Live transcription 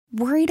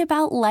Worried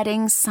about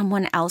letting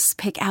someone else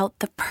pick out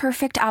the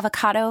perfect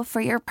avocado for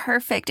your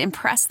perfect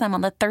impress them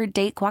on the third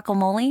date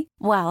guacamole?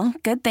 Well,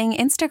 good thing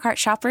Instacart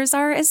shoppers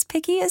are as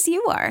picky as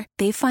you are.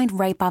 They find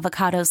ripe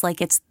avocados like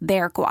it's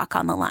their guac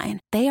on the line.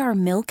 They are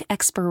milk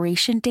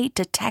expiration date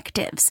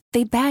detectives.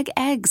 They bag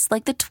eggs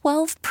like the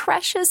 12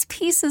 precious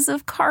pieces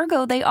of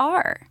cargo they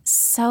are.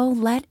 So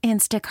let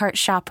Instacart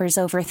shoppers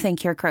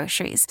overthink your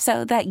groceries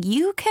so that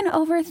you can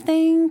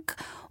overthink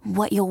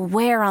what you'll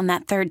wear on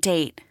that third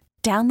date.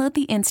 Download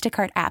the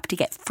Instacart app to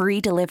get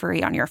free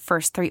delivery on your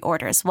first 3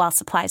 orders while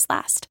supplies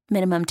last.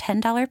 Minimum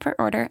 $10 per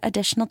order.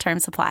 Additional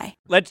terms apply.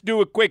 Let's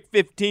do a quick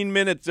 15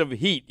 minutes of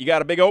heat. You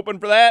got a big open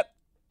for that?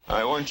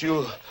 I want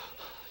you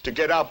to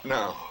get up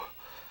now.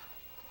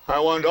 I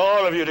want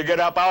all of you to get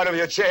up out of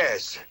your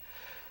chairs.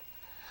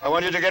 I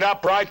want you to get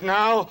up right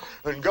now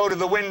and go to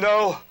the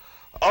window,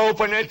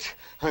 open it,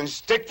 and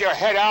stick your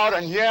head out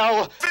and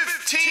yell,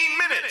 15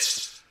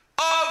 minutes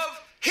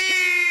of heat!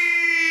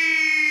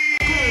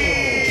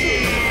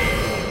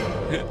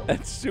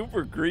 That's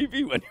super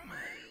creepy when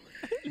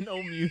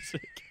No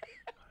music.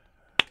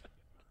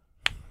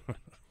 A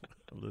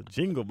little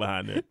jingle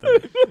behind it. no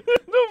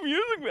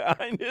music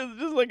behind it. It's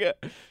just like a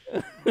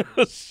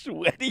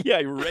sweaty,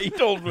 irate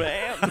old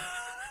man.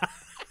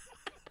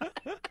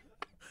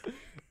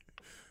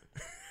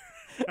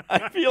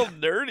 I feel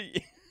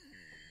dirty.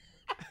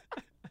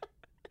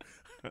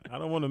 I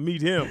don't want to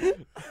meet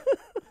him.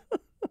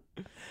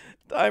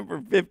 Time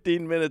for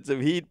 15 minutes of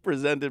heat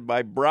presented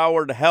by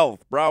Broward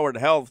Health. Broward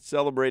Health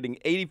celebrating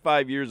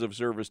 85 years of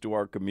service to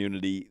our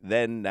community,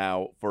 then,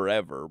 now,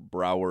 forever.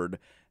 Broward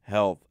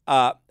Health.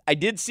 I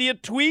did see a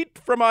tweet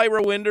from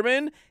Ira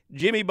Winderman.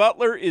 Jimmy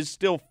Butler is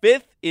still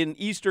 5th in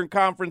Eastern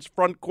Conference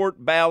front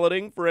court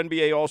balloting for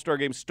NBA All-Star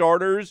Game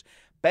starters.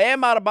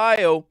 Bam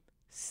Adebayo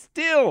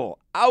still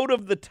out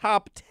of the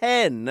top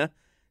 10.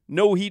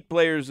 No Heat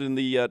players in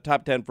the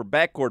top 10 for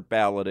backcourt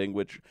balloting,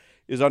 which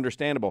is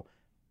understandable.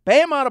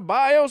 Bam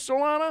Adebayo,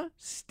 Solana,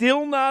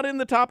 still not in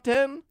the top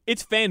 10?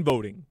 It's fan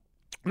voting.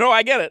 No,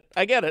 I get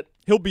it.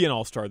 He'll be an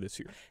all-star this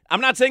year. I'm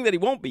not saying that he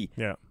won't be.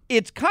 Yeah.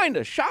 It's kind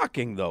of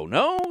shocking, though,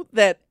 no?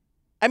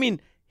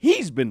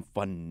 He's been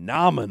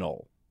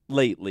phenomenal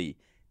lately.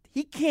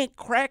 He can't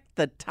crack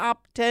the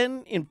top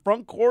 10 in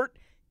front court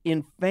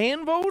in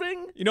fan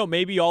voting? You know,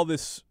 maybe all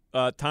this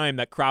time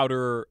that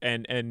Crowder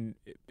and in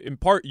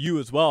part you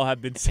as well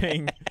have been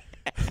saying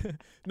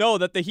no,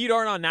 that the Heat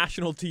aren't on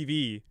national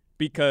TV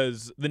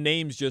because the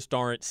names just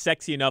aren't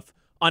sexy enough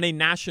on a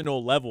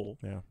national level.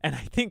 Yeah. And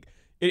I think,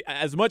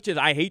 as much as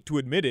I hate to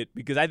admit it,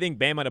 because I think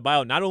Bam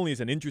Adebayo not only is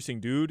an interesting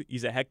dude,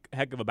 he's a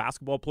heck of a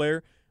basketball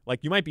player. Like,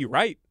 you might be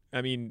right.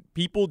 I mean,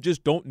 people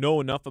just don't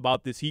know enough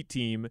about this Heat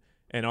team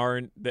and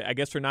I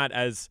guess they're not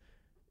as,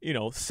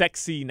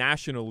 sexy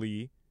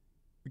nationally,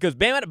 because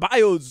Bam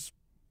Adebayo's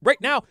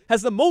right now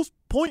has the most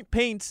point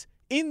paints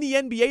in the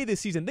NBA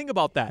this season. Think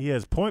about that. He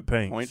has point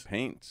paints. Point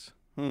paints.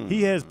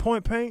 He has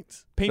point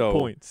paints?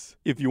 Points.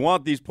 If you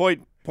want these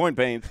point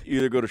paints,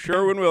 either go to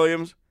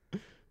Sherwin-Williams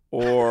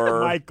or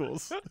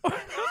Michaels. or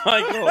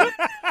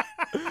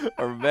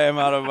Bam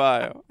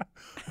Adebayo.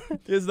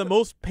 He has the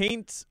most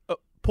points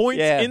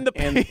in the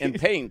paint. And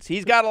paints.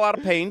 He's got a lot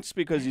of paints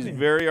because he's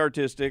very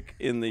artistic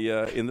in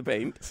the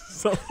paint.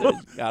 So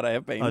he's got to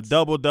have paints. A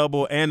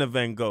double-double and a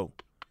Van Gogh.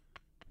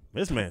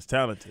 This man's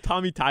talented.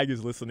 Tommy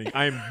Tiger's listening.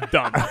 I am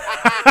done.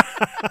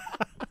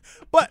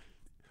 But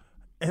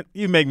and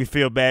you make me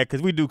feel bad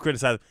because we do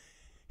criticize him.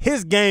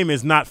 His game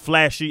is not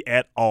flashy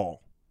at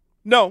all.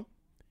 No.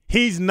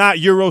 He's not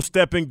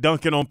Euro-stepping,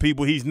 dunking on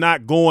people. He's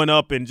not going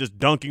up and just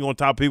dunking on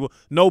top of people.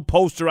 No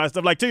posterized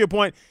stuff. Like, to your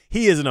point,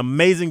 he is an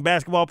amazing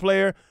basketball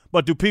player,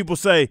 but do people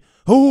say,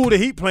 who the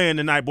Heat playing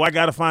tonight? Boy, I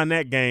got to find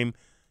that game.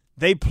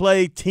 They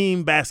play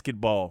team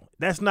basketball.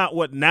 That's not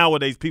what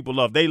nowadays people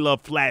love. They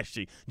love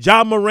flashy.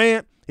 Ja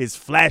Morant is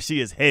flashy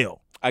as hell.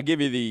 I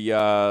give you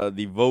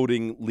the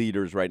voting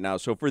leaders right now.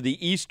 So for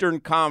the Eastern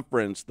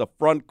Conference, the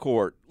front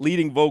court,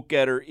 leading vote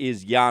getter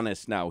is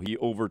Giannis now. He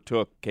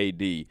overtook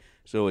KD.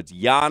 So it's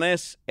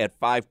Giannis at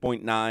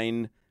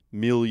 5.9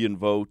 million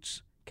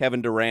votes.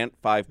 Kevin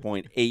Durant,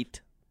 5.8.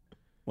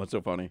 What's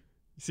so funny?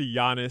 You see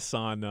Giannis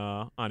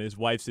on his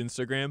wife's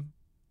Instagram?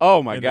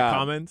 Oh, my in God. The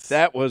comments?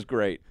 That was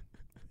great.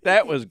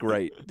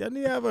 Doesn't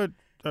he have a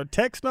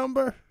text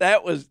number?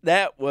 That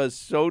was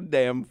so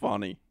damn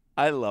funny.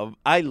 I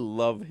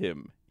love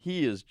him.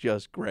 He is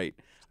just great.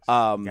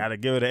 Got to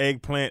give it an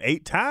eggplant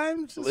 8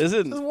 times?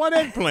 Listen. Just one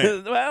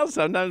eggplant. Well,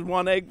 sometimes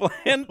one eggplant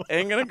ain't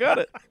going to cut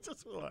it.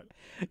 Just one.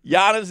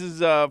 Giannis is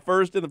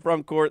first in the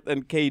front court,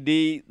 then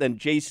KD, then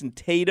Jason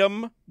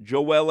Tatum,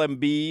 Joel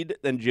Embiid,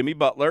 then Jimmy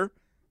Butler,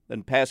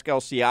 then Pascal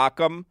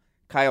Siakam,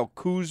 Kyle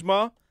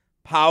Kuzma,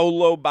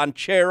 Paolo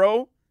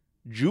Banchero,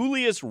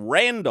 Julius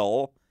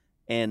Randle,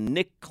 and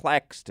Nick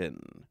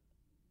Claxton.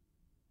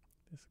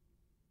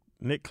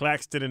 Nick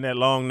Claxton and that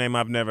long name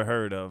I've never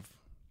heard of.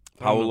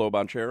 Paolo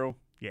Banchero?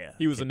 Yeah.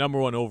 He was the number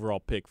 1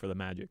 overall pick for the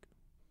Magic.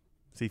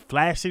 Is he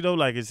flashy, though?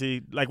 Like, is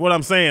he – like what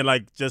I'm saying,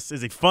 like, just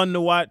is he fun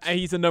to watch? And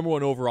he's the number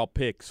 1 overall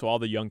pick, so all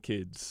the young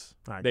kids,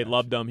 they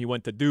loved him. He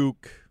went to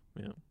Duke.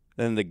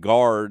 Then the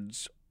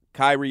guards,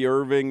 Kyrie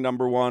Irving,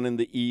 number 1 in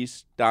the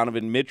East,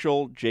 Donovan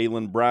Mitchell,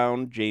 Jaylen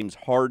Brown, James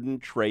Harden,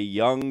 Trae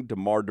Young,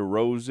 DeMar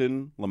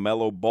DeRozan,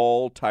 LaMelo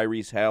Ball,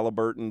 Tyrese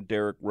Halliburton,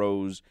 Derrick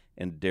Rose,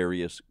 and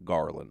Darius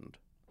Garland.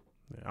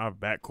 Our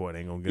backcourt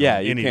ain't going to get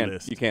on any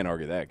list. You can't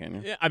argue that, can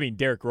you? Yeah, I mean,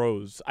 Derrick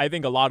Rose. I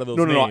think a lot of those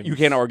No, names. you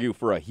can't argue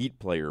for a Heat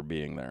player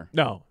being there.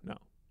 No.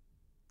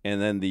 And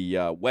then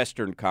the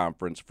Western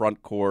Conference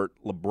front court,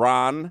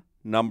 LeBron,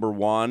 number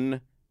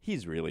 1.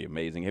 He's really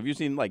amazing. Have you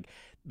seen, like,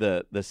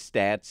 the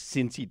stats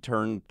since he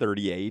turned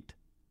 38?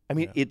 I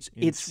mean, it's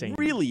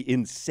really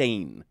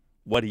insane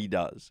what he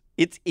does.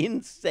 It's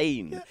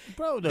insane. Yeah,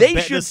 bro,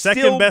 the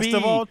second best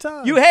of all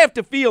time. You have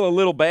to feel a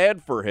little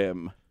bad for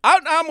him.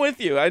 I'm with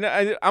you.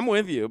 I'm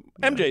with you.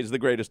 MJ's the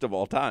greatest of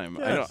all time.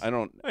 Yes.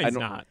 He's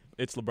not.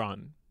 It's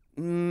LeBron.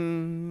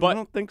 I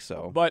don't think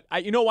so. But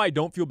you know why I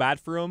don't feel bad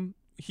for him?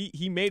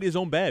 He made his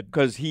own bed.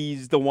 Because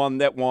he's the one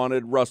that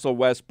wanted Russell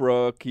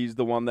Westbrook. He's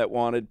the one that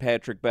wanted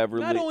Patrick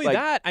Beverly. Not only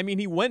that, I mean,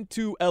 he went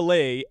to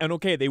L.A., and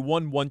okay, they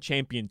won one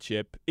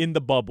championship in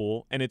the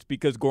bubble, and it's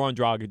because Goran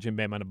Dragic and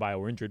Bam Adebayo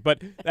were injured.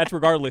 But that's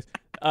regardless.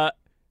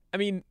 I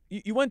mean,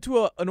 you went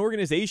to an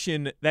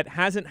organization that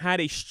hasn't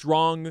had a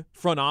strong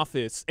front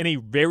office in a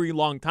very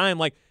long time.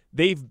 Like,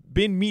 they've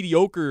been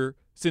mediocre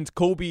since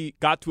Kobe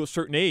got to a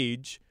certain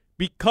age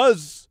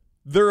because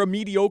they're a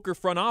mediocre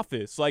front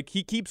office. Like,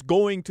 he keeps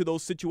going to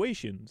those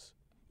situations.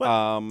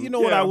 But you know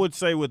what I would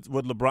say with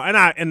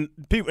LeBron, and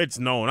people, it's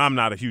known I'm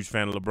not a huge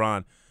fan of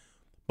LeBron,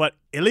 but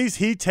at least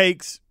he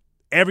takes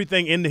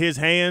everything into his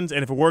hands,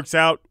 and if it works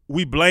out,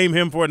 we blame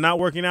him for it not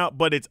working out,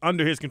 but it's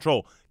under his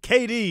control.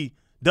 KD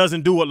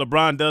doesn't do what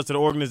LeBron does to the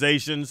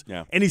organizations,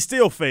 and he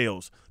still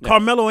fails. Yeah.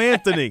 Carmelo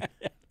Anthony,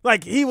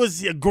 like, he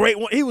was a great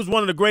one. He was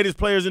one of the greatest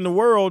players in the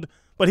world,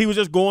 but he was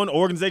just going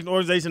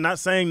organization, not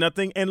saying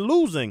nothing, and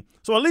losing.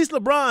 So at least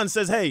LeBron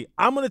says, hey,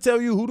 I'm going to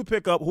tell you who to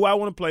pick up, who I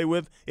want to play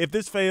with. If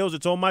this fails,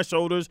 it's on my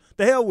shoulders.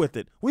 The hell with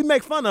it. We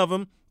make fun of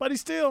him, but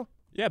he's still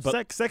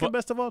second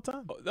best of all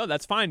time. No,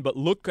 that's fine, but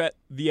look at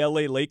the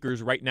L.A.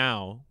 Lakers right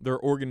now, their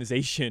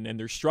organization and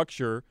their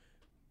structure.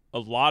 A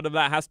lot of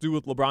that has to do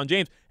with LeBron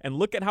James. And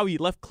look at how he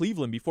left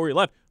Cleveland before he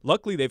left.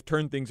 Luckily, they've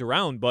turned things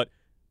around, but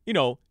you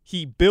know,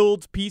 he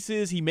builds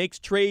pieces, he makes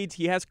trades,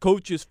 he has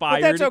coaches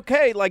fired. But that's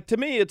okay. Like, to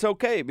me, it's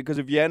okay because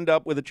if you end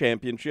up with a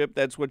championship,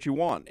 that's what you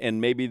want. And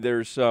maybe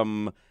there's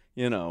some,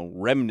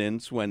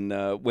 remnants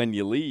when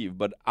you leave,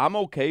 but I'm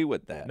okay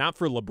with that. Not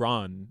for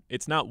LeBron.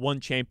 It's not one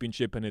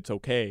championship and it's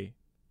okay.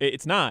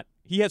 It's not.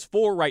 He has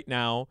 4 right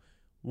now,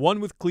 1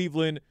 with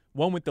Cleveland,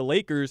 1 with the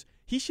Lakers.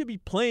 He should be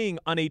playing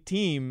on a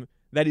team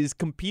that is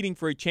competing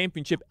for a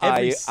championship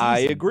every season. I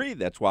agree.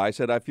 That's why I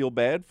said I feel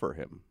bad for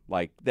him.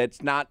 Like,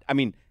 that's not – I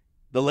mean,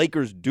 the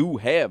Lakers do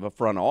have a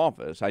front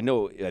office. I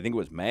think it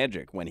was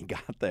Magic when he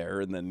got there,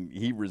 and then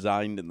he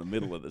resigned in the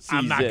middle of the season.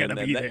 I'm not going to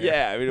be there.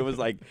 Yeah, I mean, it was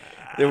like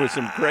there was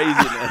some craziness.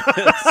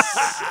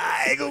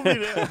 I ain't going to be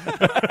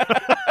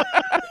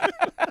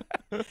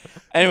there.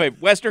 Anyway,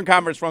 Western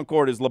Conference front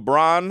court is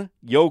LeBron,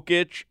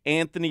 Jokic,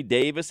 Anthony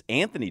Davis.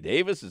 Anthony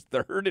Davis is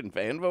 3rd in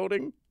fan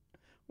voting?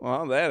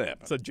 Well, that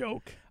happened. It's a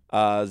joke.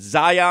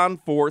 Zion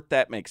 4th,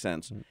 that makes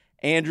sense.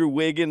 Andrew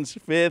Wiggins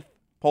 5th,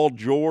 Paul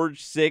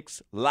George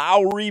 6th,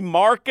 Lauri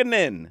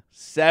Markkanen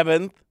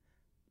 7th,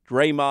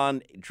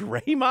 Draymond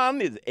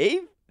is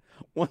 8th?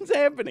 What's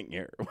happening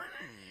here?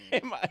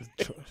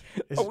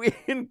 Are we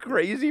in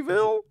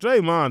Crazyville?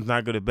 Draymond's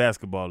not good at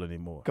basketball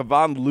anymore.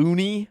 Kevon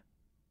Looney,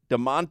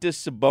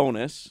 Domantas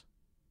Sabonis,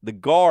 the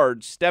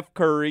guards Steph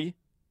Curry,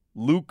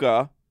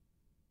 Luka,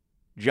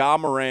 Ja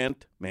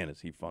Morant. Man,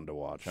 is he fun to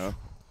watch, huh?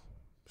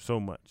 So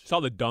much.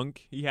 Saw the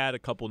dunk he had a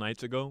couple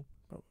nights ago.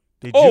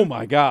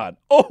 My God.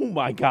 Oh,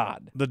 my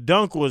God. The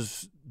dunk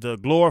was the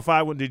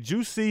glorified one. Did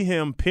you see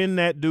him pin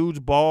that dude's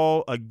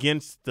ball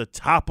against the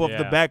top of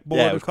the backboard?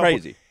 Yeah, it was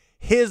crazy.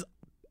 His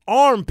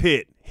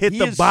armpit hit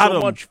the bottom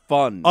so much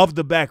fun. Of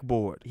the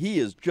backboard. He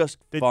is just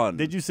fun.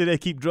 Did you see they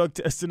keep drug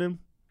testing him?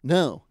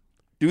 No.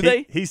 Do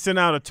they? He sent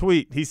out a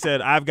tweet. He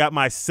said, I've got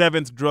my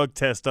 7th drug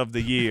test of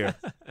the year.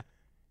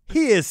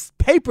 He is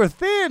paper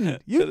thin.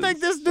 You think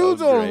this dude's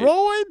on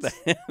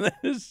roids? That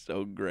is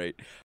so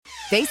great.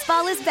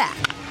 Baseball is back,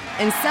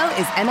 and so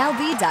is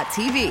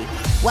MLB.tv.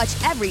 Watch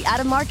every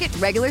out-of-market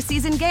regular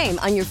season game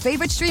on your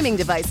favorite streaming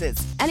devices,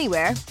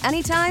 anywhere,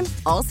 anytime,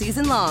 all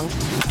season long.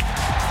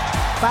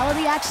 Follow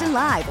the action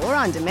live or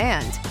on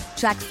demand.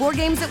 Track 4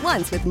 games at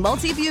once with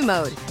multi-view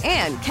mode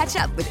and catch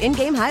up with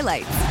in-game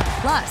highlights.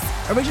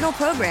 Plus, original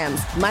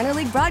programs, minor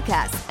league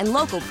broadcasts, and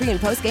local pre- and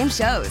post-game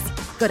shows.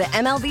 Go to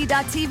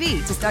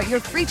MLB.tv to start your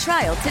free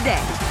trial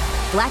today.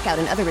 Blackout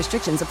and other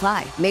restrictions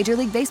apply. Major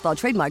League Baseball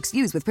trademarks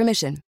used with permission.